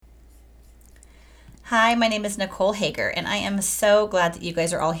Hi, my name is Nicole Hager, and I am so glad that you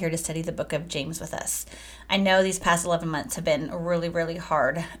guys are all here to study the book of James with us. I know these past 11 months have been really, really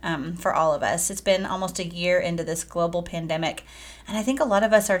hard for all of us. It's been almost a year into this global pandemic, and I think a lot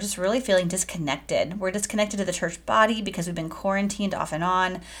of us are just really feeling disconnected. We're disconnected to the church body because we've been quarantined off and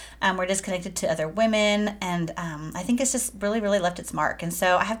on. We're disconnected to other women, and I think it's just really, really left its mark. And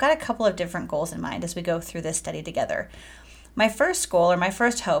so I have got a couple of different goals in mind as we go through this study together. My first goal or my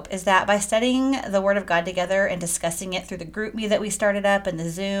first hope is that by studying the Word of God together and discussing it through the group me that we started up and the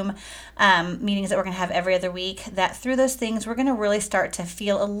Zoom meetings that we're going to have every other week, that through those things, we're going to really start to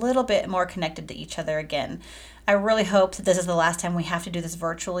feel a little bit more connected to each other again. I really hope that this is the last time we have to do this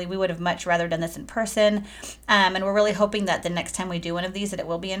virtually. We would have much rather done this in person. And we're really hoping that the next time we do one of these, that it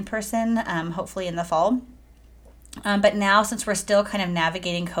will be in person, hopefully in the fall. But now, since we're still kind of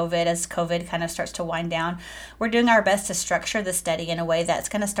navigating COVID, as COVID kind of starts to wind down, we're doing our best to structure the study in a way that's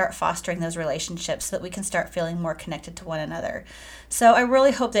going to start fostering those relationships so that we can start feeling more connected to one another. So I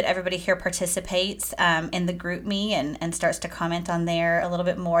really hope that everybody here participates in the group me and starts to comment on there a little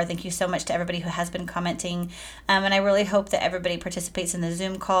bit more. Thank you so much to everybody who has been commenting. And I really hope that everybody participates in the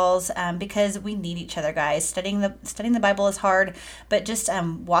Zoom calls because we need each other, guys. Studying the Bible is hard, but just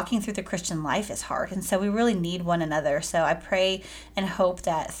walking through the Christian life is hard. And so we really need one another. So I pray and hope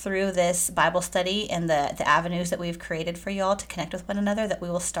that through this Bible study and the avenues that we've created for y'all to connect with one another, that we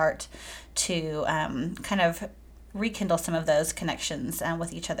will start to kind of rekindle some of those connections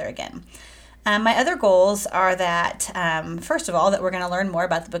with each other again. My other goals are that, first of all, that we're going to learn more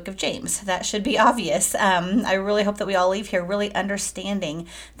about the book of James. That should be obvious. I really hope that we all leave here really understanding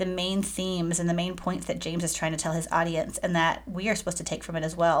the main themes and the main points that James is trying to tell his audience and that we are supposed to take from it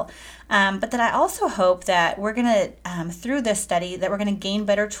as well. But that I also hope that we're going to, through this study, that we're going to gain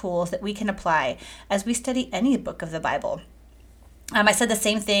better tools that we can apply as we study any book of the Bible. I said the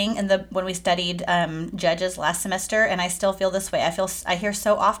same thing when we studied Judges last semester, and I still feel this way. I hear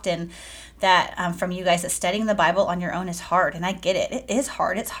so often that from you guys that studying the Bible on your own is hard, and I get it. It is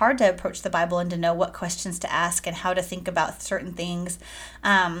hard. It's hard to approach the Bible and to know what questions to ask and how to think about certain things.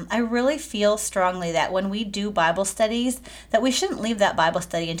 I really feel strongly that when we do Bible studies, that we shouldn't leave that Bible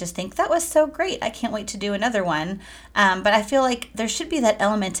study and just think, that was so great, I can't wait to do another one. But I feel like there should be that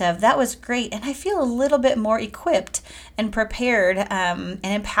element of, that was great, and I feel a little bit more equipped and prepared and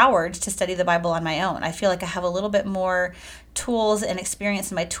empowered to study the Bible on my own. I feel like I have a little bit more tools and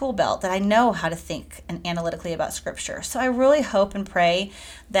experience in my tool belt that I know how to think and analytically about Scripture. So I really hope and pray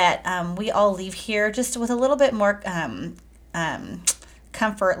that we all leave here just with a little bit more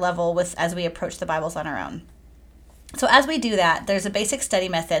comfort level with as we approach the Bibles on our own. So as we do that, there's a basic study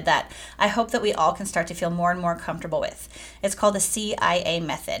method that I hope that we all can start to feel more and more comfortable with. It's called the CIA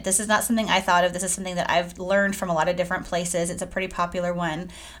method. This is not something I thought of. This is something that I've learned from a lot of different places. It's a pretty popular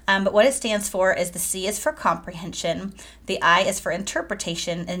one. But what it stands for is the C is for comprehension, the I is for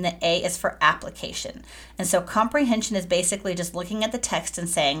interpretation, and the A is for application. And so comprehension is basically just looking at the text and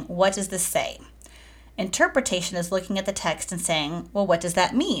saying, what does this say? Interpretation is looking at the text and saying, well, what does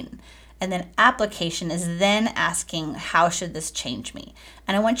that mean? And then application is then asking, how should this change me?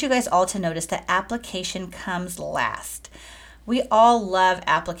 And I want you guys all to notice that application comes last. We all love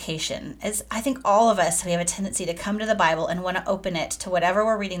application. I think all of us, we have a tendency to come to the Bible and want to open it to whatever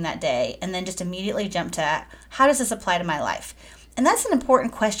we're reading that day and then just immediately jump to, how does this apply to my life? And that's an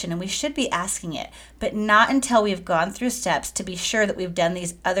important question, and we should be asking it, but not until we've gone through steps to be sure that we've done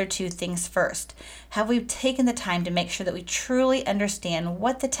these other two things first. Have we taken the time to make sure that we truly understand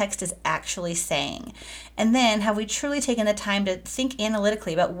what the text is actually saying? And then have we truly taken the time to think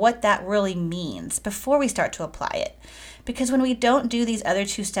analytically about what that really means before we start to apply it? Because when we don't do these other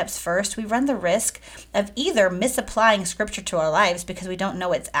two steps first, we run the risk of either misapplying Scripture to our lives because we don't know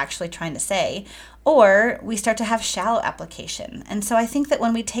what it's actually trying to say, or we start to have shallow application. And so I think that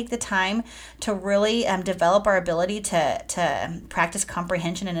when we take the time to really develop our ability to practice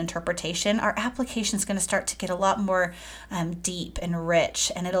comprehension and interpretation, our application is going to start to get a lot more deep and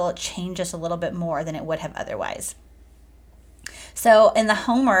rich, and it'll change us a little bit more than it would have otherwise. So in the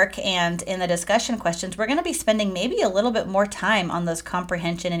homework and in the discussion questions, we're going to be spending maybe a little bit more time on those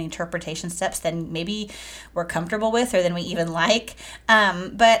comprehension and interpretation steps than maybe we're comfortable with or than we even like.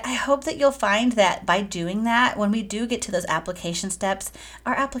 But I hope that you'll find that by doing that, when we do get to those application steps,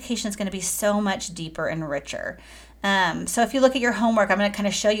 our application is going to be so much deeper and richer. So if you look at your homework, I'm going to kind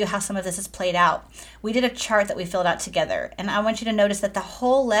of show you how some of this is played out. We did a chart that we filled out together, and I want you to notice that the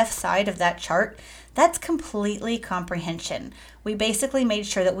whole left side of that chart, That's completely comprehension. We basically made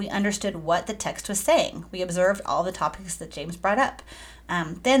sure that we understood what the text was saying. We observed all the topics that James brought up.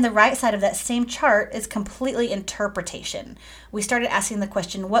 Then the right side of that same chart is completely interpretation. We started asking the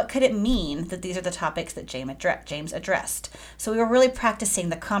question, what could it mean that these are the topics that James addressed? So we were really practicing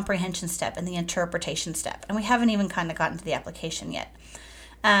the comprehension step and the interpretation step, and we haven't even kind of gotten to the application yet.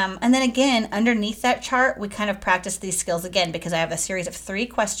 And then again, underneath that chart, we kind of practice these skills again because I have a series of 3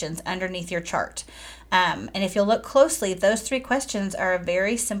 questions underneath your chart. And if you'll look closely, those 3 questions are a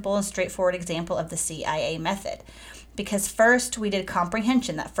very simple and straightforward example of the CIA method. Because first we did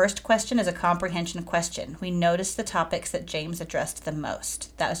comprehension. That first question is a comprehension question. We noticed the topics that James addressed the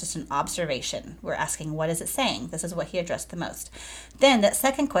most. That was just an observation. We're asking, what is it saying? This is what he addressed the most. Then that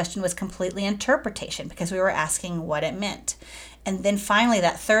second question was completely interpretation because we were asking what it meant. And then finally,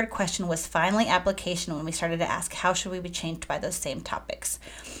 that third question was finally application when we started to ask, how should we be changed by those same topics?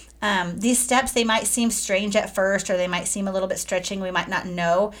 These steps, they might seem strange at first, or they might seem a little bit stretching. We might not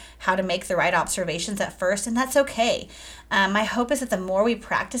know how to make the right observations at first, and that's okay. My hope is that the more we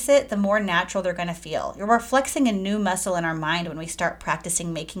practice it, the more natural they're going to feel. We're flexing a new muscle in our mind when we start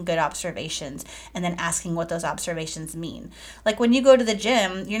practicing making good observations and then asking what those observations mean. Like when you go to the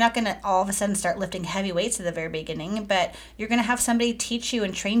gym, you're not going to all of a sudden start lifting heavy weights at the very beginning, but you're going to have somebody teach you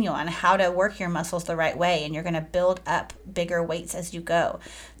and train you on how to work your muscles the right way, and you're going to build up bigger weights as you go.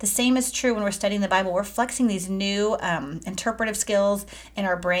 The same is true when we're studying the Bible. We're flexing these new interpretive skills in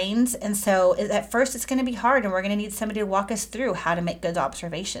our brains, and so at first it's going to be hard, and we're going to need somebody to walk us through how to make good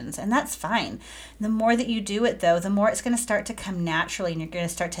observations, and that's fine. The more that you do it, though, the more it's going to start to come naturally, and you're going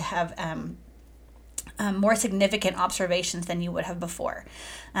to start to have more significant observations than you would have before.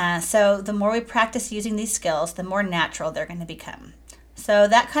 So the more we practice using these skills, the more natural they're going to become. So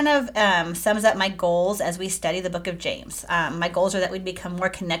that kind of sums up my goals as we study the book of James. My goals are that we'd become more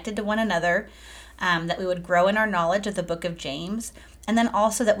connected to one another, that we would grow in our knowledge of the book of James, and then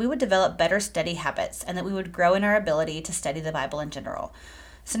also that we would develop better study habits and that we would grow in our ability to study the Bible in general.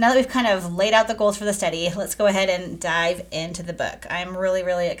 So now that we've kind of laid out the goals for the study, let's go ahead and dive into the book. I'm really,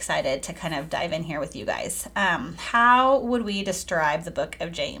 really excited to kind of dive in here with you guys. How would we describe the book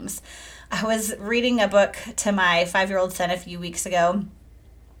of James? I was reading a book to my 5-year-old son a few weeks ago,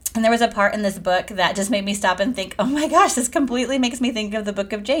 and there was a part in this book that just made me stop and think, oh my gosh, this completely makes me think of the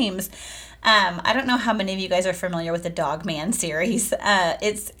book of James. I don't know how many of you guys are familiar with the Dog Man series.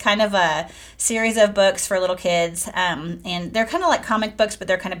 It's kind of a series of books for little kids, and they're kind of like comic books, but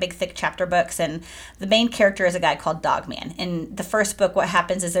they're kind of big, thick chapter books, and the main character is a guy called Dog Man. In the first book, what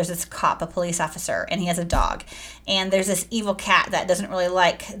happens is there's this cop, a police officer, and he has a dog, and there's this evil cat that doesn't really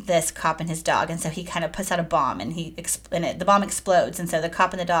like this cop and his dog, and so he kind of puts out a bomb, and the bomb explodes, and so the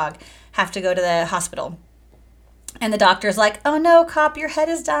cop and the dog have to go to the hospital. And the doctor's like, oh no, cop, your head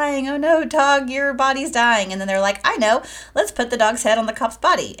is dying. Oh no, dog, your body's dying. And then they're like, I know, let's put the dog's head on the cop's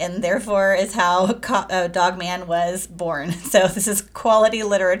body. And therefore is how Dog Man was born. So this is quality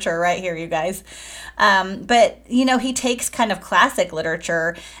literature right here, you guys. But, you know, he takes kind of classic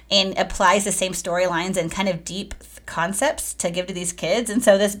literature and applies the same storylines and kind of deep concepts to give to these kids. And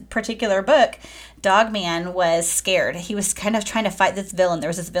so this particular book, Dog Man was scared. He was kind of trying to fight this villain. There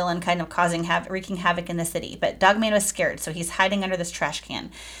was this villain kind of wreaking havoc in the city. But Dog Man was scared, so he's hiding under this trash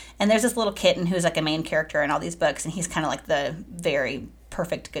can. And there's this little kitten who's like a main character in all these books, and he's kind of like the very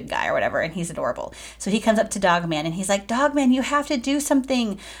perfect good guy or whatever, and he's adorable. So he comes up to Dog Man and he's like, Dog Man, you have to do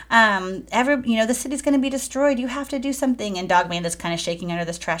something. The city's going to be destroyed. You have to do something. And Dog Man is kind of shaking under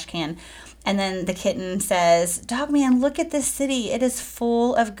this trash can. And then the kitten says, Dog Man, look at this city. It is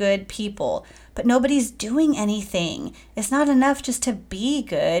full of good people, but nobody's doing anything. It's not enough just to be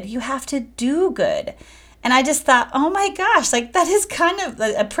good. You have to do good. And I just thought, oh my gosh, like that is kind of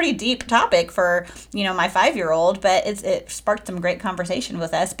a pretty deep topic for, my 5-year-old, but it sparked some great conversation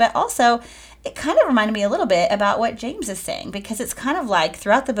with us. But also it kind of reminded me a little bit about what James is saying, because it's kind of like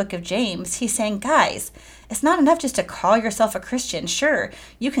throughout the book of James, he's saying, guys, it's not enough just to call yourself a Christian. Sure,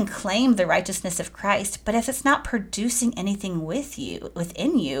 you can claim the righteousness of Christ, but if it's not producing anything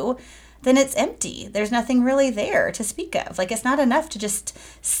within you, then it's empty. There's nothing really there to speak of. Like, it's not enough to just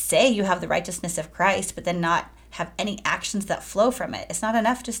say you have the righteousness of Christ, but then not have any actions that flow from it. It's not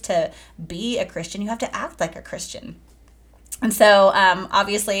enough just to be a Christian. You have to act like a Christian. And so,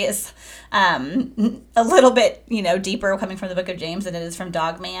 obviously, it's a little bit, deeper coming from the book of James than it is from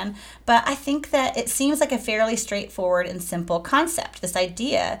Dog Man. But I think that it seems like a fairly straightforward and simple concept, this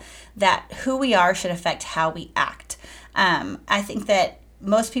idea that who we are should affect how we act. I think that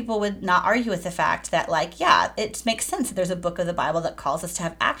most people would not argue with the fact that, it makes sense that there's a book of the Bible that calls us to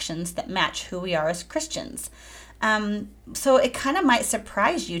have actions that match who we are as Christians. So it kind of might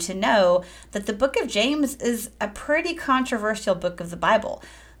surprise you to know that the book of James is a pretty controversial book of the Bible.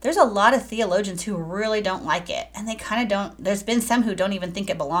 There's a lot of theologians who really don't like it, and they kind of don't. There's been some who don't even think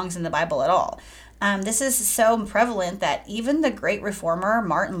it belongs in the Bible at all. This is so prevalent that even the great reformer,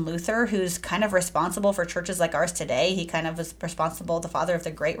 Martin Luther, who's kind of responsible for churches like ours today, he kind of was responsible, the father of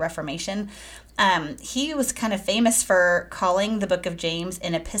the Great Reformation. He was kind of famous for calling the book of James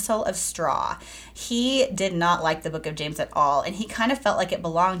an epistle of straw. He did not like the book of James at all, and he kind of felt like it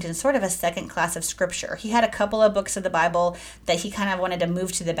belonged in sort of a second class of scripture. He had a couple of books of the Bible that he kind of wanted to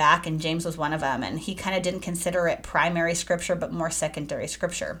move to the back, and James was one of them, and he kind of didn't consider it primary scripture, but more secondary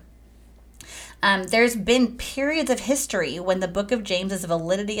scripture. There's been periods of history when the book of James's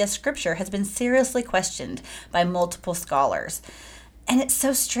validity as scripture has been seriously questioned by multiple scholars. And it's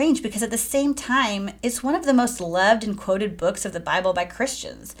so strange because at the same time, it's one of the most loved and quoted books of the Bible by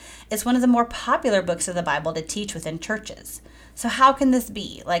Christians. It's one of the more popular books of the Bible to teach within churches. So how can this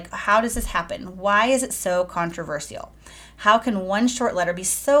be? Like, how does this happen? Why is it so controversial? How can one short letter be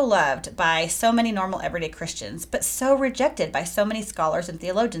so loved by so many normal everyday Christians, but so rejected by so many scholars and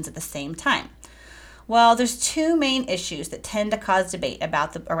theologians at the same time? Well, there's two main issues that tend to cause debate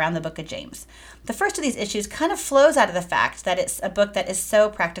around the book of James. The first of these issues kind of flows out of the fact that it's a book that is so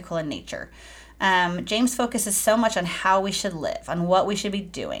practical in nature. James focuses so much on how we should live, on what we should be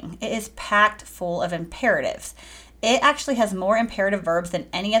doing. It is packed full of imperatives. It actually has more imperative verbs than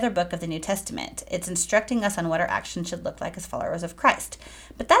any other book of the New Testament. It's instructing us on what our actions should look like as followers of Christ.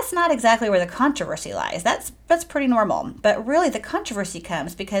 But that's not exactly where the controversy lies. That's pretty normal. But really the controversy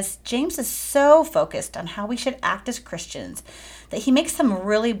comes because James is so focused on how we should act as Christians that he makes some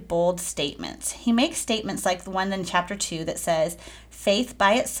really bold statements. He makes statements like the one in chapter 2 that says, "Faith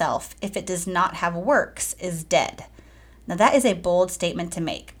by itself, if it does not have works, is dead." Now that is a bold statement to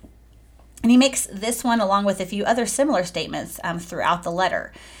make. And he makes this one along with a few other similar statements throughout the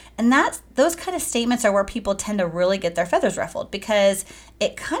letter. And those kind of statements are where people tend to really get their feathers ruffled because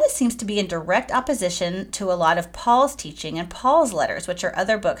it kind of seems to be in direct opposition to a lot of Paul's teaching and Paul's letters, which are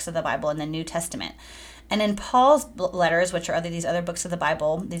other books of the Bible in the New Testament. And in Paul's letters, which are these other books of the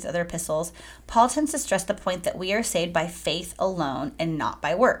Bible, these other epistles, Paul tends to stress the point that we are saved by faith alone and not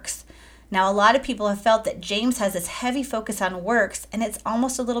by works. Now, a lot of people have felt that James has this heavy focus on works, and it's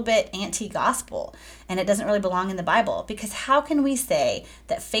almost a little bit anti-gospel, and it doesn't really belong in the Bible, because how can we say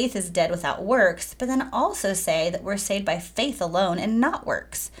that faith is dead without works, but then also say that we're saved by faith alone and not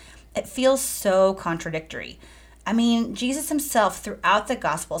works? It feels so contradictory. I mean, Jesus himself throughout the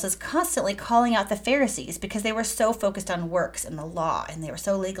Gospels is constantly calling out the Pharisees because they were so focused on works and the law, and they were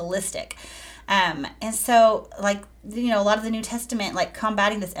so legalistic. And so, a lot of the New Testament,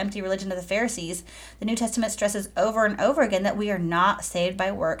 combating this empty religion of the Pharisees, the New Testament stresses over and over again that we are not saved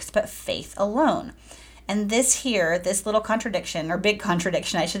by works, but faith alone. And this little contradiction, or big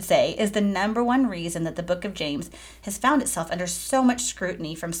contradiction, I should say, is the number one reason that the book of James has found itself under so much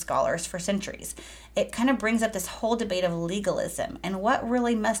scrutiny from scholars for centuries. It kind of brings up this whole debate of legalism and what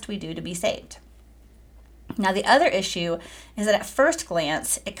really must we do to be saved. Now, the other issue is that at first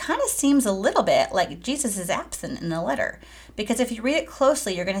glance, it kind of seems a little bit like Jesus is absent in the letter. Because if you read it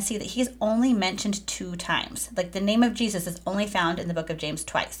closely, you're going to see that he's only mentioned 2 times. Like the name of Jesus is only found in the book of James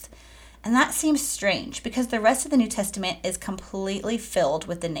twice. And that seems strange because the rest of the New Testament is completely filled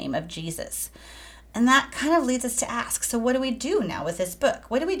with the name of Jesus. And that kind of leads us to ask, so what do we do now with this book?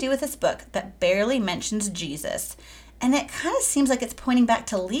 What do we do with this book that barely mentions Jesus? And it kind of seems like it's pointing back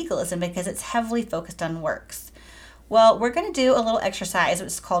to legalism because it's heavily focused on works. Well, we're going to do a little exercise which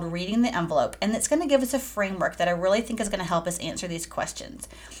is called Reading the Envelope, and it's going to give us a framework that I really think is going to help us answer these questions.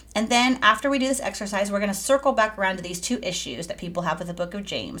 And then after we do this exercise, we're going to circle back around to these 2 issues that people have with the book of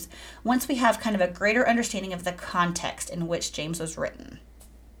James once we have kind of a greater understanding of the context in which James was written.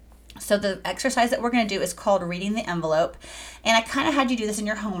 So the exercise that we're going to do is called Reading the Envelope. And I kind of had you do this in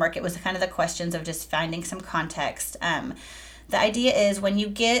your homework. It was kind of the questions of just finding some context. The idea is when you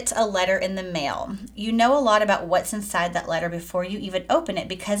get a letter in the mail, you know a lot about what's inside that letter before you even open it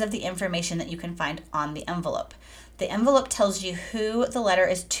because of the information that you can find on the envelope. The envelope tells you who the letter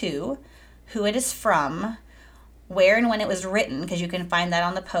is to, who it is from, where and when it was written, because you can find that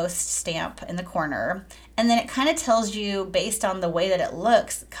on the post stamp in the corner. And then it kind of tells you, based on the way that it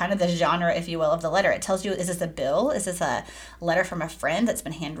looks, kind of the genre, if you will, of the letter. It tells you, is this a bill? Is this a letter from a friend that's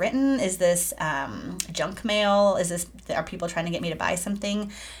been handwritten? Is this junk mail? Are people trying to get me to buy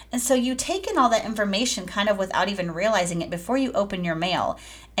something? And so you take in all that information kind of without even realizing it before you open your mail.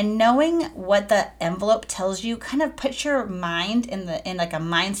 And knowing what the envelope tells you kind of puts your mind in like a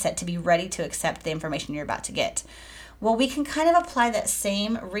mindset to be ready to accept the information you're about to get. Well, we can kind of apply that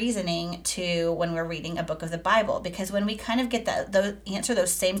same reasoning to when we're reading a book of the Bible, because when we kind of get answer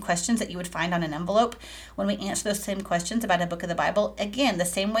those same questions that you would find on an envelope, when we answer those same questions about a book of the Bible, again, the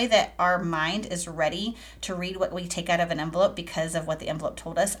same way that our mind is ready to read what we take out of an envelope because of what the envelope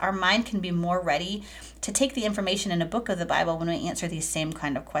told us, our mind can be more ready to take the information in a book of the Bible when we answer these same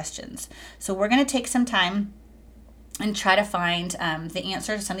kind of questions. So we're going to take some time and try to find the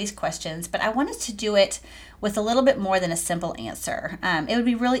answer to some of these questions, but I want us to do it with a little bit more than a simple answer. It would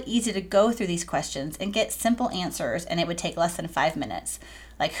be really easy to go through these questions and get simple answers, and it would take less than 5 minutes.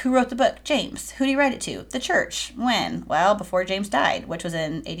 Like, who wrote the book? James. Who did he write it to? The church. When? Well, before James died, which was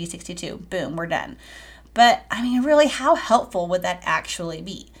in AD 62. Boom, we're done. But, I mean, really, how helpful would that actually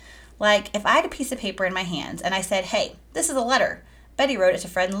be? Like, if I had a piece of paper in my hands and I said, hey, this is a letter. Betty wrote it to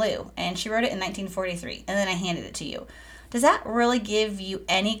Fred and Lou, and she wrote it in 1943, and then I handed it to you. Does that really give you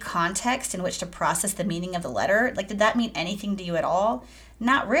any context in which to process the meaning of the letter? Like, did that mean anything to you at all?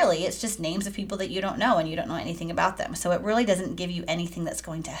 Not really. It's just names of people that you don't know, and you don't know anything about them. So it really doesn't give you anything that's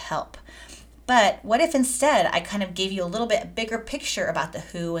going to help. But what if instead I kind of gave you a little bit bigger picture about the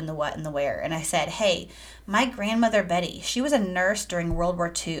who and the what and the where? And I said, hey, my grandmother Betty, she was a nurse during World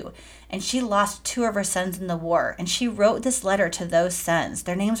War II, and she lost 2 of her sons in the war. And she wrote this letter to those sons.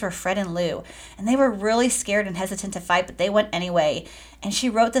 Their names were Fred and Lou, and they were really scared and hesitant to fight, but they went anyway. And she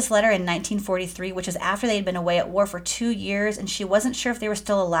wrote this letter in 1943, which was after they'd been away at war for 2 years, and she wasn't sure if they were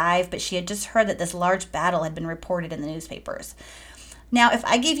still alive, but she had just heard that this large battle had been reported in the newspapers. Now, if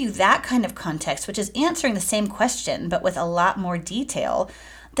I gave you that kind of context, which is answering the same question, but with a lot more detail,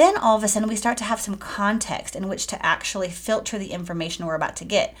 then all of a sudden we start to have some context in which to actually filter the information we're about to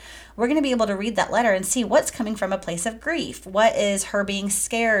get. We're going to be able to read that letter and see what's coming from a place of grief. What is her being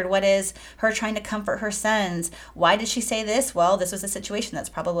scared? What is her trying to comfort her sons? Why did she say this? Well, this was a situation. That's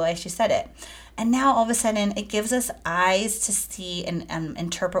probably why she said it. And now all of a sudden it gives us eyes to see and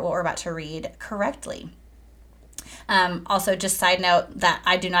interpret what we're about to read correctly. Also, just side note that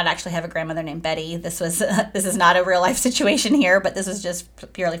I do not actually have a grandmother named Betty. This is not a real life situation here, but this is just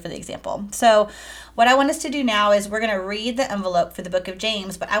purely for the example. So what I want us to do now is we're going to read the envelope for the book of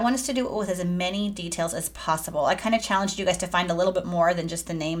James, but I want us to do it with as many details as possible. I kind of challenged you guys to find a little bit more than just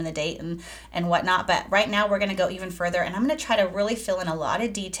the name and the date and whatnot, but right now we're going to go even further, and I'm going to try to really fill in a lot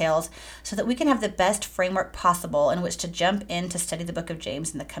of details so that we can have the best framework possible in which to jump in to study the book of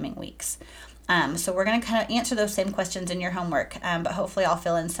James in the coming weeks. So we're going to kind of answer those same questions in your homework, but hopefully I'll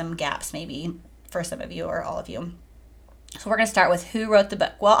fill in some gaps maybe for some of you or all of you. So we're going to start with who wrote the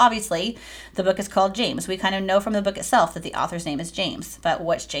book. Well, obviously, the book is called James. We kind of know from the book itself that the author's name is James, but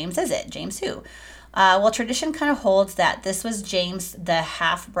which James is it? James who? Well, tradition kind of holds that this was James, the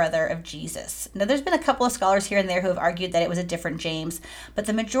half-brother of Jesus. Now, there's been a couple of scholars here and there who have argued that it was a different James, but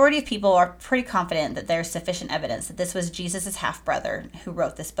the majority of people are pretty confident that there's sufficient evidence that this was Jesus' half-brother who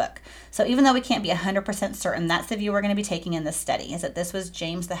wrote this book. So even though we can't be 100% certain, that's the view we're going to be taking in this study, is that this was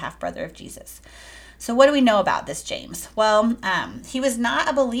James, the half-brother of Jesus. So what do we know about this James? Well, he was not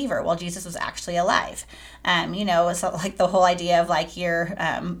a believer while Jesus was actually alive. It's like the whole idea of like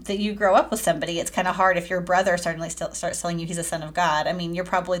that you grow up with somebody. It's kind of hard if your brother suddenly starts telling you he's a son of God. I mean, you're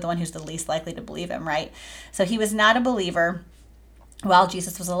probably the one who's the least likely to believe him, right? So he was not a believer while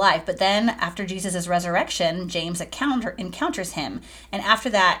Jesus was alive. But then after Jesus' resurrection, James encounters him. And after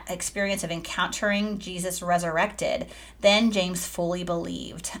that experience of encountering Jesus resurrected, then James fully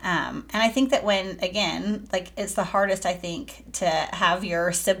believed. And I think that it's the hardest, I think, to have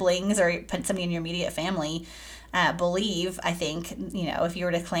your siblings or somebody in your immediate family believe, I think, if you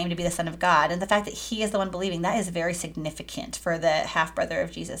were to claim to be the Son of God, and the fact that he is the one believing, that is very significant for the half-brother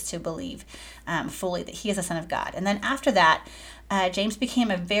of Jesus to believe fully that he is the Son of God. And then after that, James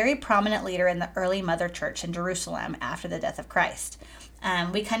became a very prominent leader in the early Mother Church in Jerusalem after the death of Christ.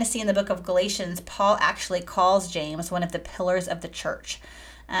 We kind of see in the book of Galatians, Paul actually calls James one of the pillars of the church.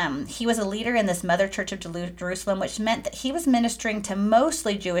 He was a leader in this Mother Church of Jerusalem, which meant that he was ministering to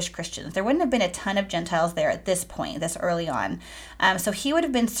mostly Jewish Christians. There wouldn't have been a ton of Gentiles there at this point, this early on. So he would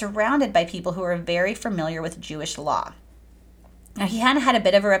have been surrounded by people who were very familiar with Jewish law. Now, he had a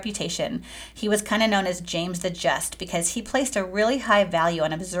bit of a reputation. He was kind of known as James the Just because he placed a really high value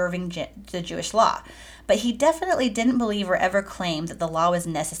on observing the Jewish law. But he definitely didn't believe or ever claim that the law was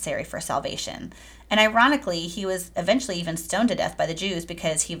necessary for salvation. And ironically, he was eventually even stoned to death by the Jews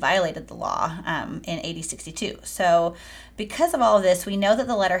because he violated the law in AD 62. So because of all of this, we know that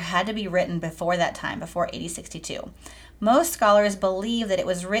the letter had to be written before that time, before AD 62. Most scholars believe that it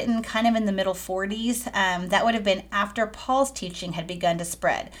was written kind of in the middle 40s. That would have been after Paul's teaching had begun to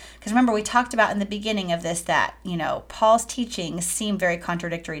spread. Because remember, we talked about in the beginning of this that, Paul's teachings seem very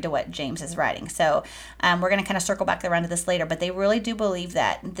contradictory to what James is writing. So we're going to kind of circle back around to this later, but they really do believe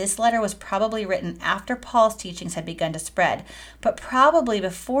that this letter was probably written after Paul's teachings had begun to spread, but probably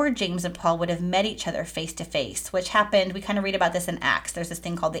before James and Paul would have met each other face to face, which happened, we kind of read about this in Acts. There's this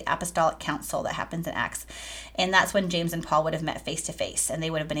thing called the Apostolic Council that happens in Acts. And that's when James and Paul would have met face to face, and they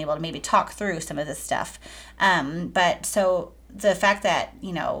would have been able to maybe talk through some of this stuff. But so the fact that,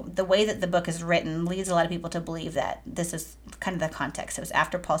 the way that the book is written leads a lot of people to believe that this is kind of the context. It was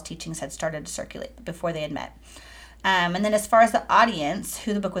after Paul's teachings had started to circulate, before they had met. And then as far as the audience,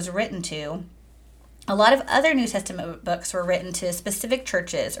 who the book was written to, a lot of other New Testament books were written to specific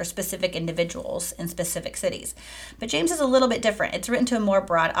churches or specific individuals in specific cities. But James is a little bit different. It's written to a more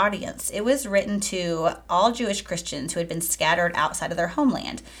broad audience. It was written to all Jewish Christians who had been scattered outside of their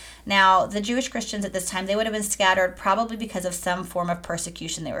homeland. Now, the Jewish Christians at this time, they would have been scattered probably because of some form of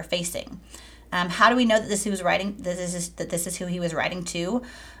persecution they were facing. How do we know that this is who he was writing to?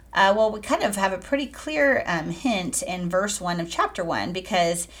 Well, we kind of have a pretty clear hint in verse 1 of chapter 1,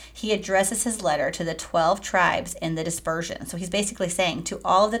 because he addresses his letter to the 12 tribes in the dispersion. So he's basically saying to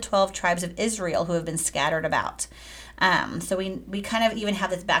all of the 12 tribes of Israel who have been scattered about. So we kind of even have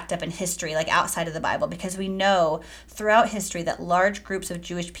this backed up in history, like outside of the Bible, because we know throughout history that large groups of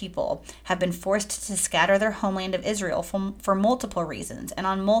Jewish people have been forced to scatter their homeland of Israel for multiple reasons and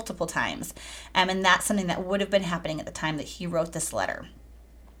on multiple times. And that's something that would have been happening at the time that he wrote this letter.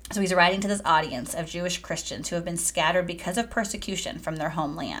 So he's writing to this audience of Jewish Christians who have been scattered because of persecution from their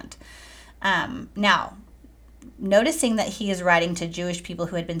homeland. Now, noticing that he is writing to Jewish people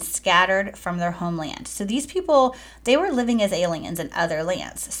who had been scattered from their homeland. So these people, they were living as aliens in other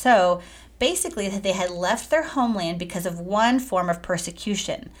lands. So basically, they had left their homeland because of one form of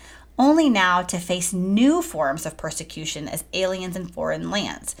persecution, only now to face new forms of persecution as aliens in foreign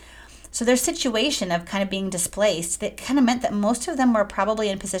lands. So their situation of kind of being displaced, that kind of meant that most of them were probably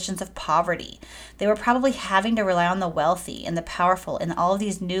in positions of poverty. They were probably having to rely on the wealthy and the powerful in all of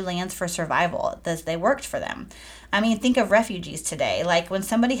these new lands for survival as they worked for them. I mean, think of refugees today. Like when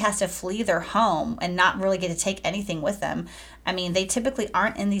somebody has to flee their home and not really get to take anything with them, I mean, they typically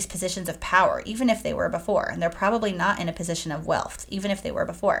aren't in these positions of power, even if they were before. And they're probably not in a position of wealth, even if they were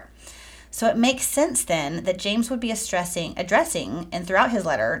before. So it makes sense then that James would be addressing, and throughout his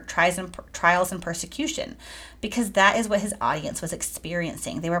letter, trials and persecution, because that is what his audience was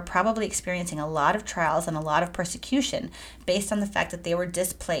experiencing. They were probably experiencing a lot of trials and a lot of persecution based on the fact that they were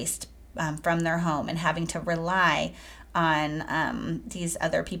displaced from their home and having to rely on these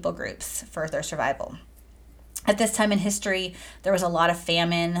other people groups for their survival. At this time in history, there was a lot of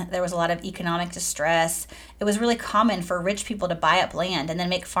famine. There was a lot of economic distress. It was really common for rich people to buy up land and then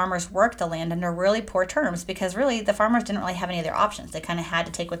make farmers work the land under really poor terms, because really the farmers didn't really have any other options. They kind of had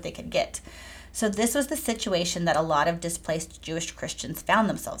to take what they could get. So this was the situation that a lot of displaced Jewish Christians found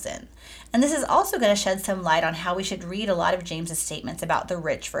themselves in. And this is also going to shed some light on how we should read a lot of James's statements about the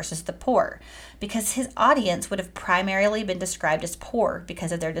rich versus the poor, because his audience would have primarily been described as poor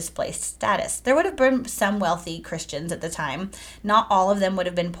because of their displaced status. There would have been some wealthy Christians at the time. Not all of them would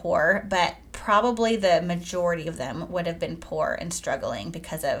have been poor, but probably the majority of them would have been poor and struggling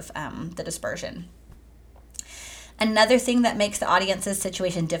because of the dispersion. Another thing that makes the audience's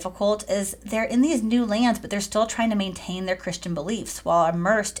situation difficult is they're in these new lands, but they're still trying to maintain their Christian beliefs while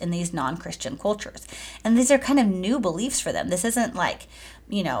immersed in these non-Christian cultures. And these are kind of new beliefs for them. This isn't like,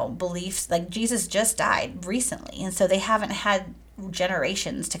 beliefs like Jesus just died recently. And so they haven't had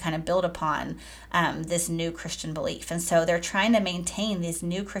generations to kind of build upon this new Christian belief. And so they're trying to maintain these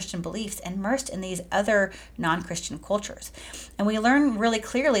new Christian beliefs immersed in these other non-Christian cultures. And we learned really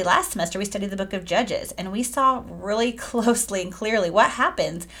clearly last semester, we studied the book of Judges, and we saw really closely and clearly what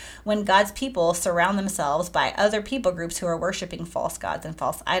happens when God's people surround themselves by other people groups who are worshiping false gods and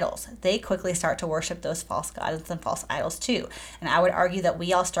false idols. They quickly start to worship those false gods and false idols too. And I would argue that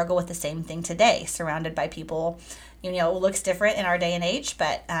we all struggle with the same thing today, surrounded by people. It looks different in our day and age,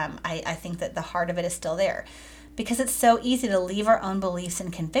 but I think that the heart of it is still there, because it's so easy to leave our own beliefs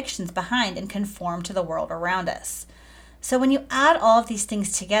and convictions behind and conform to the world around us. So when you add all of these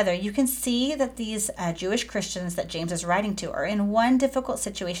things together, you can see that these Jewish Christians that James is writing to are in one difficult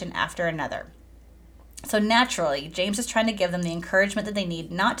situation after another. So naturally, James is trying to give them the encouragement that they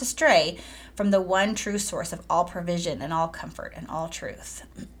need not to stray from the one true source of all provision and all comfort and all truth.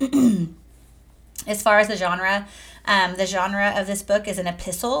 As far as the genre of this book is an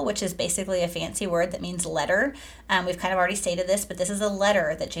epistle, which is basically a fancy word that means letter. We've kind of already stated this, but this is a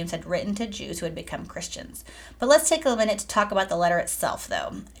letter that James had written to Jews who had become Christians. But let's take a minute to talk about the letter itself,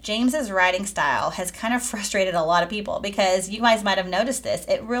 though. James's writing style has kind of frustrated a lot of people because you guys might have noticed this.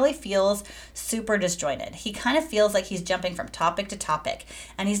 It really feels super disjointed. He kind of feels like he's jumping from topic to topic,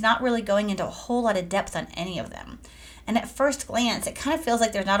 and he's not really going into a whole lot of depth on any of them. And at first glance, it kind of feels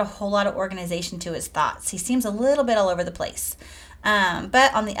like there's not a whole lot of organization to his thoughts. He seems a little bit all over the place.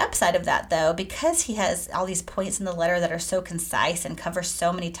 But on the upside of that, though, because he has all these points in the letter that are so concise and cover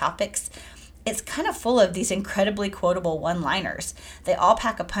so many topics, it's kind of full of these incredibly quotable one-liners. They all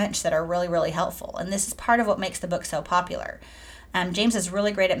pack a punch that are really, really helpful. And this is part of what makes the book so popular. James is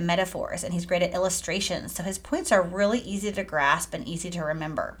really great at metaphors, and he's great at illustrations. So his points are really easy to grasp and easy to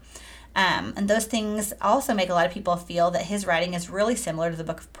remember. And those things also make a lot of people feel that his writing is really similar to the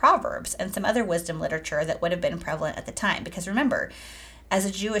book of Proverbs and some other wisdom literature that would have been prevalent at the time. Because remember, as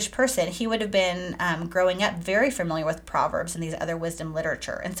a Jewish person, he would have been growing up very familiar with Proverbs and these other wisdom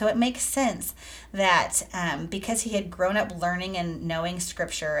literature. And so it makes sense that because he had grown up learning and knowing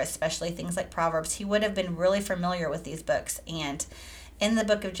scripture, especially things like Proverbs, he would have been really familiar with these books. And in the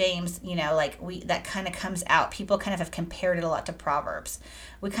book of James, that kind of comes out. People kind of have compared it a lot to Proverbs.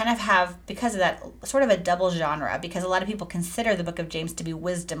 We kind of have, because of that, sort of a double genre, because a lot of people consider the book of James to be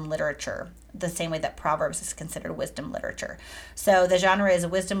wisdom literature, the same way that Proverbs is considered wisdom literature. So the genre is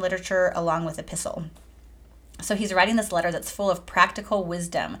wisdom literature along with epistle. So he's writing this letter that's full of practical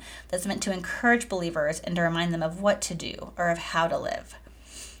wisdom that's meant to encourage believers and to remind them of what to do or of how to live.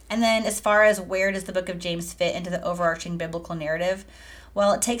 And then as far as where does the book of James fit into the overarching biblical narrative?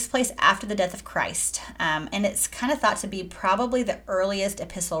 Well, it takes place after the death of Christ, and it's kind of thought to be probably the earliest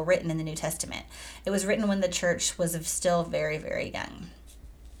epistle written in the New Testament. It was written when the church was still very, very young.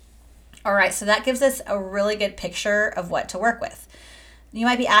 All right, so that gives us a really good picture of what to work with. You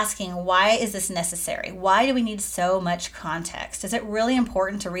might be asking, why is this necessary? Why do we need so much context? Is it really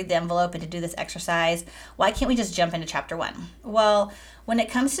important to read the envelope and to do this exercise? Why can't we just jump into chapter 1? Well, when it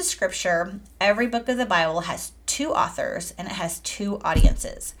comes to scripture, every book of the Bible has two authors and it has two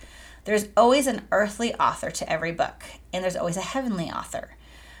audiences. There's always an earthly author to every book, and there's always a heavenly author.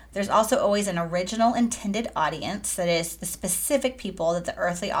 There's also always an original intended audience, that is, the specific people that the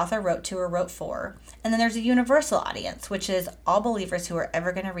earthly author wrote to or wrote for. And then there's a universal audience, which is all believers who are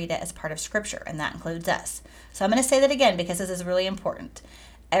ever going to read it as part of Scripture, and that includes us. So I'm going to say that again because this is really important.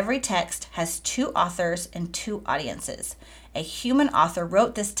 Every text has two authors and two audiences. A human author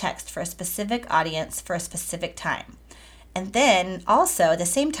wrote this text for a specific audience for a specific time. And then also at the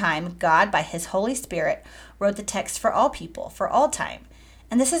same time, God, by His Holy Spirit, wrote the text for all people, for all time.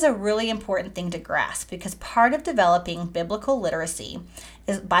 And this is a really important thing to grasp because part of developing biblical literacy,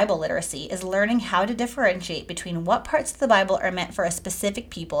 Bible literacy, is learning how to differentiate between what parts of the Bible are meant for a specific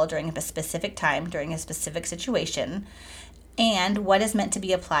people during a specific time, during a specific situation, and what is meant to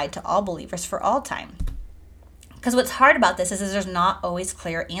be applied to all believers for all time. Because what's hard about this is there's not always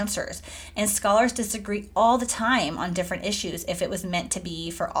clear answers. And scholars disagree all the time on different issues, if it was meant to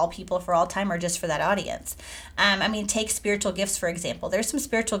be for all people for all time or just for that audience. Take spiritual gifts, for example. There's some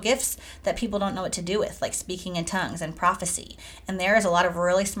spiritual gifts that people don't know what to do with, like speaking in tongues and prophecy. And there is a lot of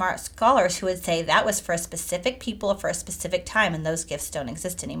really smart scholars who would say that was for a specific people for a specific time, and those gifts don't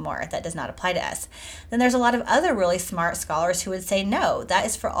exist anymore. That does not apply to us. Then there's a lot of other really smart scholars who would say, no, that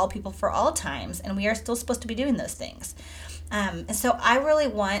is for all people for all times, and we are still supposed to be doing those things. And so I really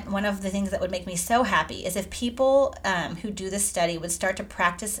want, one of the things that would make me so happy is if people who do this study would start to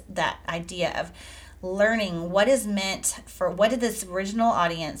practice that idea of learning what is meant for, what did this original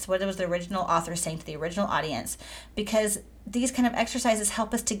audience, what was the original author saying to the original audience, because these kind of exercises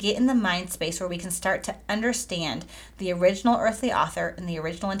help us to get in the mind space where we can start to understand the original earthly author and the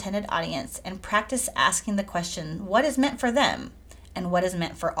original intended audience and practice asking the question, what is meant for them and what is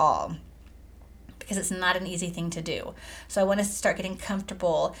meant for all? Because it's not an easy thing to do. So I want us to start getting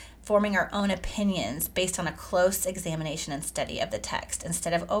comfortable forming our own opinions based on a close examination and study of the text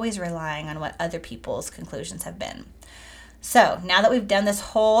instead of always relying on what other people's conclusions have been. So now that we've done this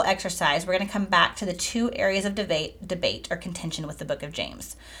whole exercise, we're going to come back to the two areas of debate or contention with the book of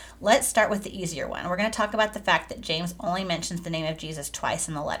James. Let's start with the easier one. We're going to talk about the fact that James only mentions the name of Jesus twice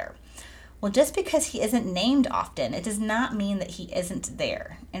in the letter. Well, just because he isn't named often, it does not mean that he isn't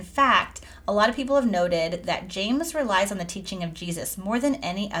there. In fact, a lot of people have noted that James relies on the teaching of Jesus more than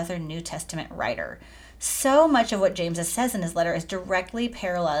any other New Testament writer. So much of what James says in his letter is directly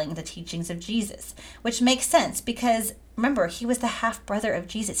paralleling the teachings of Jesus, which makes sense because remember, he was the half brother of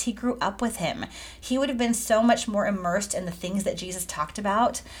Jesus. He grew up with him. He would have been so much more immersed in the things that Jesus talked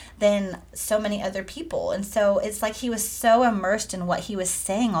about than so many other people. And so it's like he was so immersed in what he was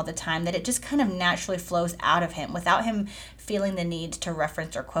saying all the time that it just kind of naturally flows out of him without him feeling the need to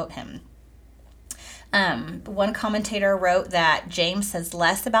reference or quote him. One commentator wrote that James says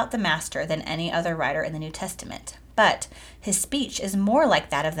less about the master than any other writer in the New Testament, but his speech is more like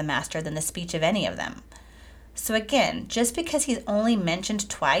that of the master than the speech of any of them. So again, just because he's only mentioned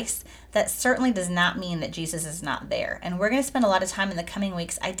twice, that certainly does not mean that Jesus is not there. And we're going to spend a lot of time in the coming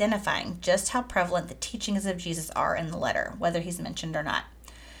weeks identifying just how prevalent the teachings of Jesus are in the letter, whether he's mentioned or not.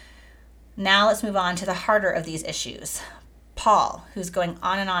 Now let's move on to the harder of these issues. Paul, who's going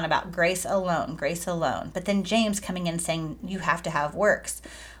on and on about grace alone, but then James coming in saying you have to have works.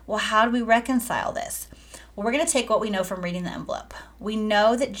 Well, how do we reconcile this? Well, we're going to take what we know from reading the envelope. We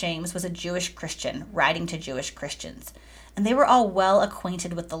know that James was a Jewish Christian writing to Jewish Christians, and they were all well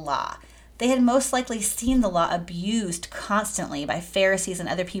acquainted with the law. They had most likely seen the law abused constantly by Pharisees and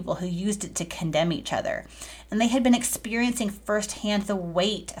other people who used it to condemn each other. And they had been experiencing firsthand the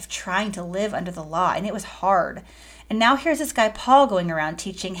weight of trying to live under the law, and it was hard. And now here's this guy, Paul, going around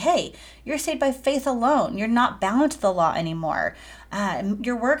teaching, hey, you're saved by faith alone. You're not bound to the law anymore.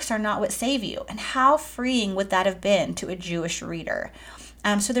 Your works are not what save you. And how freeing would that have been to a Jewish reader?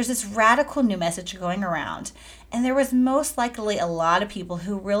 So there's this radical new message going around. And there was most likely a lot of people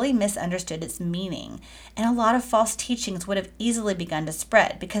who really misunderstood its meaning. And a lot of false teachings would have easily begun to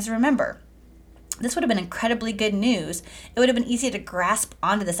spread. Because remember, this would have been incredibly good news. It would have been easy to grasp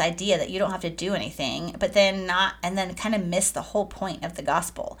onto this idea that you don't have to do anything, but then not, and then kind of miss the whole point of the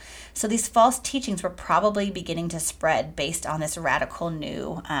gospel. So these false teachings were probably beginning to spread based on this radical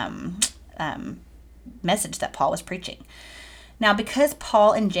new message that Paul was preaching. Now, because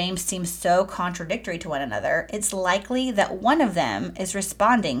Paul and James seem so contradictory to one another, it's likely that one of them is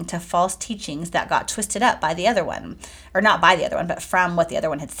responding to false teachings that got twisted up by the other one, or not by the other one, but from what the other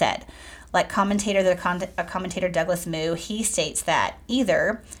one had said. Like commentator Douglas Moo, he states that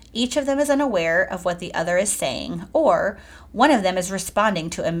either each of them is unaware of what the other is saying, or one of them is responding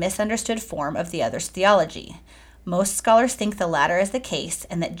to a misunderstood form of the other's theology. Most scholars think the latter is the case,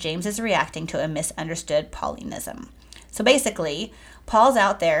 and that James is reacting to a misunderstood Paulinism. So basically, Paul's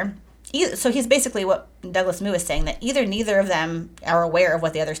out there. So he's basically what Douglas Moo is saying, that either neither of them are aware of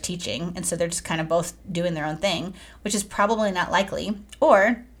what the other's teaching, and so they're just kind of both doing their own thing, which is probably not likely,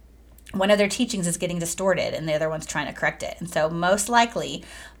 or one of their teachings is getting distorted and the other one's trying to correct it. And so most likely,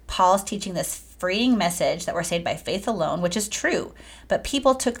 Paul's teaching this freeing message that we're saved by faith alone, which is true. But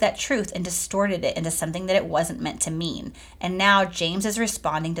people took that truth and distorted it into something that it wasn't meant to mean. And now James is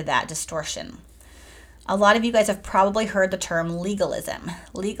responding to that distortion. A lot of you guys have probably heard the term legalism.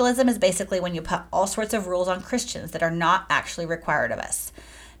 Legalism is basically when you put all sorts of rules on Christians that are not actually required of us.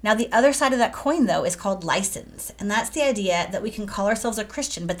 Now, the other side of that coin, though, is called license. And that's the idea that we can call ourselves a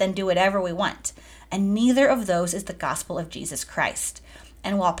Christian, but then do whatever we want. And neither of those is the gospel of Jesus Christ.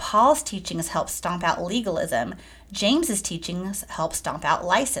 And while Paul's teachings help stomp out legalism, James's teachings help stomp out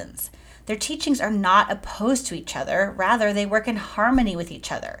license. Their teachings are not opposed to each other. Rather, they work in harmony with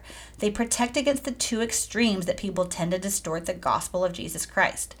each other. They protect against the two extremes that people tend to distort the gospel of Jesus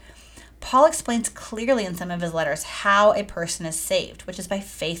Christ. Paul explains clearly in some of his letters how a person is saved, which is by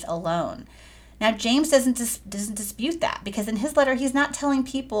faith alone. Now, James doesn't dispute that, because in his letter, he's not telling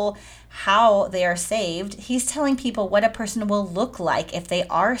people how they are saved. He's telling people what a person will look like if they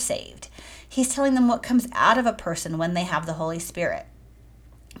are saved. He's telling them what comes out of a person when they have the Holy Spirit.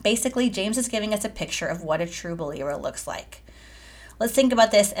 Basically, James is giving us a picture of what a true believer looks like. Let's think about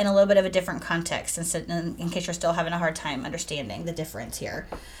this in a little bit of a different context, in case you're still having a hard time understanding the difference here.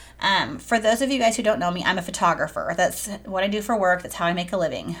 For those of you guys who don't know me, I'm a photographer. That's what I do for work. That's how I make a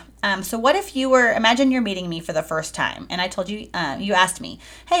living. So what if imagine you're meeting me for the first time, and I told you, you asked me,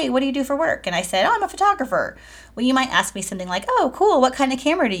 hey, what do you do for work? And I said, oh, I'm a photographer. Well, you might ask me something like, oh, cool, what kind of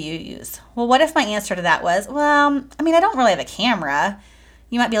camera do you use? Well, what if my answer to that was, well, I don't really have a camera.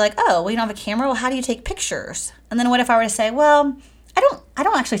 You might be like, oh, well, you don't have a camera? Well, how do you take pictures? And then what if I were to say, well, I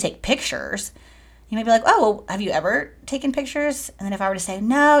don't actually take pictures. You might be like, oh, well, have you ever taken pictures? And then if I were to say,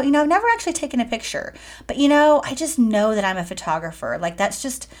 no, I've never actually taken a picture. But, I just know that I'm a photographer. Like, that's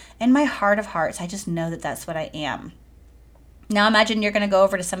just in my heart of hearts. I just know that that's what I am. Now, imagine you're going to go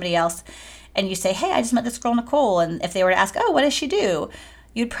over to somebody else and you say, hey, I just met this girl, Nicole. And if they were to ask, oh, what does she do?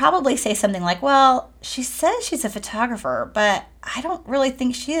 You'd probably say something like, well, she says she's a photographer, but I don't really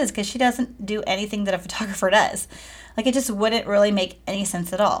think she is, because she doesn't do anything that a photographer does. Like, it just wouldn't really make any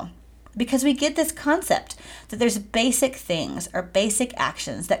sense at all. because we get this concept that there's basic things or basic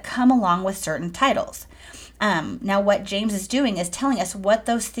actions that come along with certain titles. Now, what James is doing is telling us what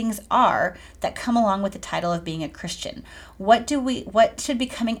those things are that come along with the title of being a Christian. What should be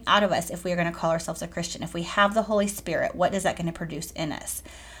coming out of us if we are going to call ourselves a Christian? If we have the Holy Spirit, what is that going to produce in us?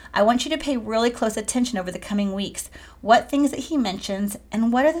 I want you to pay really close attention over the coming weeks, what things that he mentions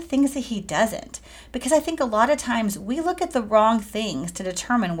and what are the things that he doesn't. Because I think a lot of times we look at the wrong things to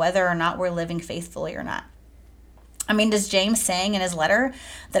determine whether or not we're living faithfully or not. I mean, does James saying in his letter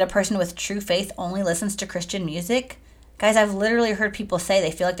that a person with true faith only listens to Christian music? Guys, I've literally heard people say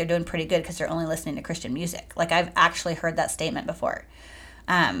they feel like they're doing pretty good because they're only listening to Christian music. Like, I've actually heard that statement before.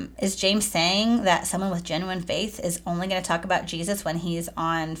 Is James saying that someone with genuine faith is only going to talk about Jesus when he's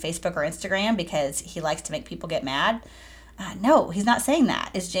on Facebook or Instagram because he likes to make people get mad? No, he's not saying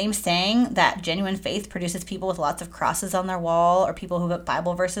that. Is James saying that genuine faith produces people with lots of crosses on their wall or people who put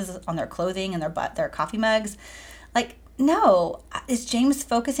Bible verses on their clothing and their coffee mugs? Like, no. Is James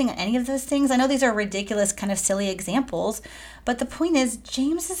focusing on any of those things? I know these are ridiculous, kind of silly examples, but the point is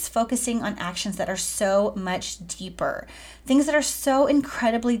James is focusing on actions that are so much deeper, things that are so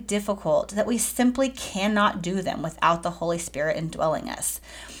incredibly difficult that we simply cannot do them without the Holy Spirit indwelling us.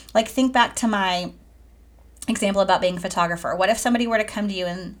 Like, think back to my example about being a photographer. What if somebody were to come to you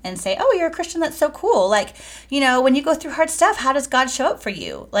and say, oh, you're a Christian, that's so cool. Like, when you go through hard stuff, how does God show up for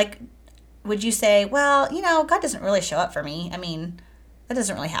you? Like, would you say, well, God doesn't really show up for me. I mean, that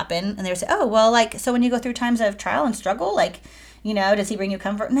doesn't really happen. And they would say, oh, well, so when you go through times of trial and struggle, does he bring you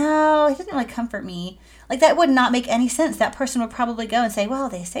comfort? No, he doesn't really comfort me. Like, that would not make any sense. That person would probably go and say, well,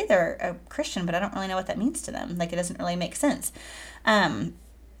 they say they're a Christian, but I don't really know what that means to them. Like, it doesn't really make sense.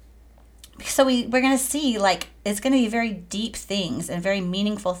 So we're going to see, it's going to be very deep things and very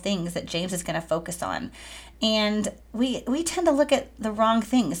meaningful things that James is going to focus on. And we tend to look at the wrong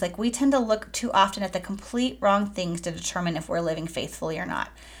things. Like, we tend to look too often at the complete wrong things to determine if we're living faithfully or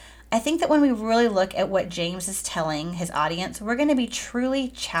not. I think that when we really look at what James is telling his audience, we're going to be truly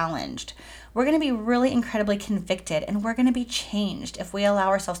challenged. We're going to be really incredibly convicted, and we're going to be changed if we allow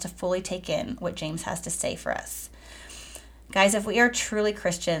ourselves to fully take in what James has to say for us. Guys, if we are truly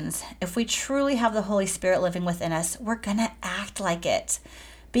Christians, if we truly have the Holy Spirit living within us, we're going to act like it.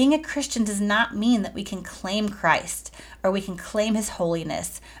 Being a Christian does not mean that we can claim Christ, or we can claim his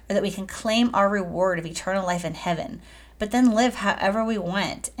holiness, or that we can claim our reward of eternal life in heaven, but then live however we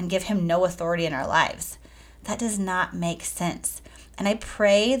want and give him no authority in our lives. That does not make sense. And I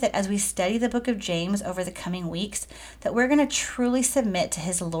pray that as we study the book of James over the coming weeks, that we're going to truly submit to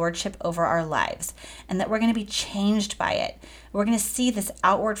his lordship over our lives, and that we're going to be changed by it. We're going to see this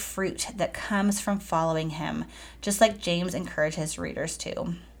outward fruit that comes from following him, just like James encouraged his readers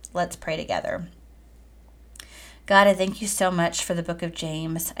to. Let's pray together. God, I thank you so much for the book of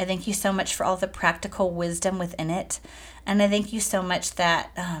James. I thank you so much for all the practical wisdom within it. And I thank you so much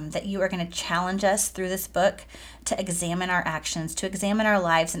that you are going to challenge us through this book to examine our actions, to examine our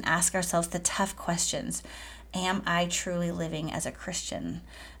lives and ask ourselves the tough questions. Am I truly living as a Christian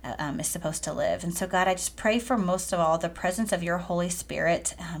is supposed to live? And so, God, I just pray for most of all the presence of your Holy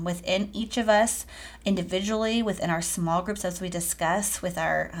Spirit within each of us individually, within our small groups as we discuss, with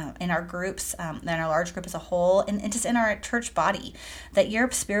in our groups, in our large group as a whole, and just in our church body, that your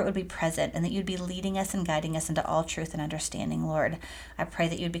Spirit would be present and that you'd be leading us and guiding us into all truth and understanding, Lord. I pray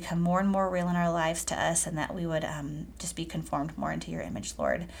that you'd become more and more real in our lives to us, and that we would just be conformed more into your image,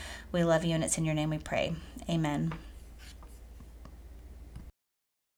 Lord. We love you, and it's in your name we pray. Amen.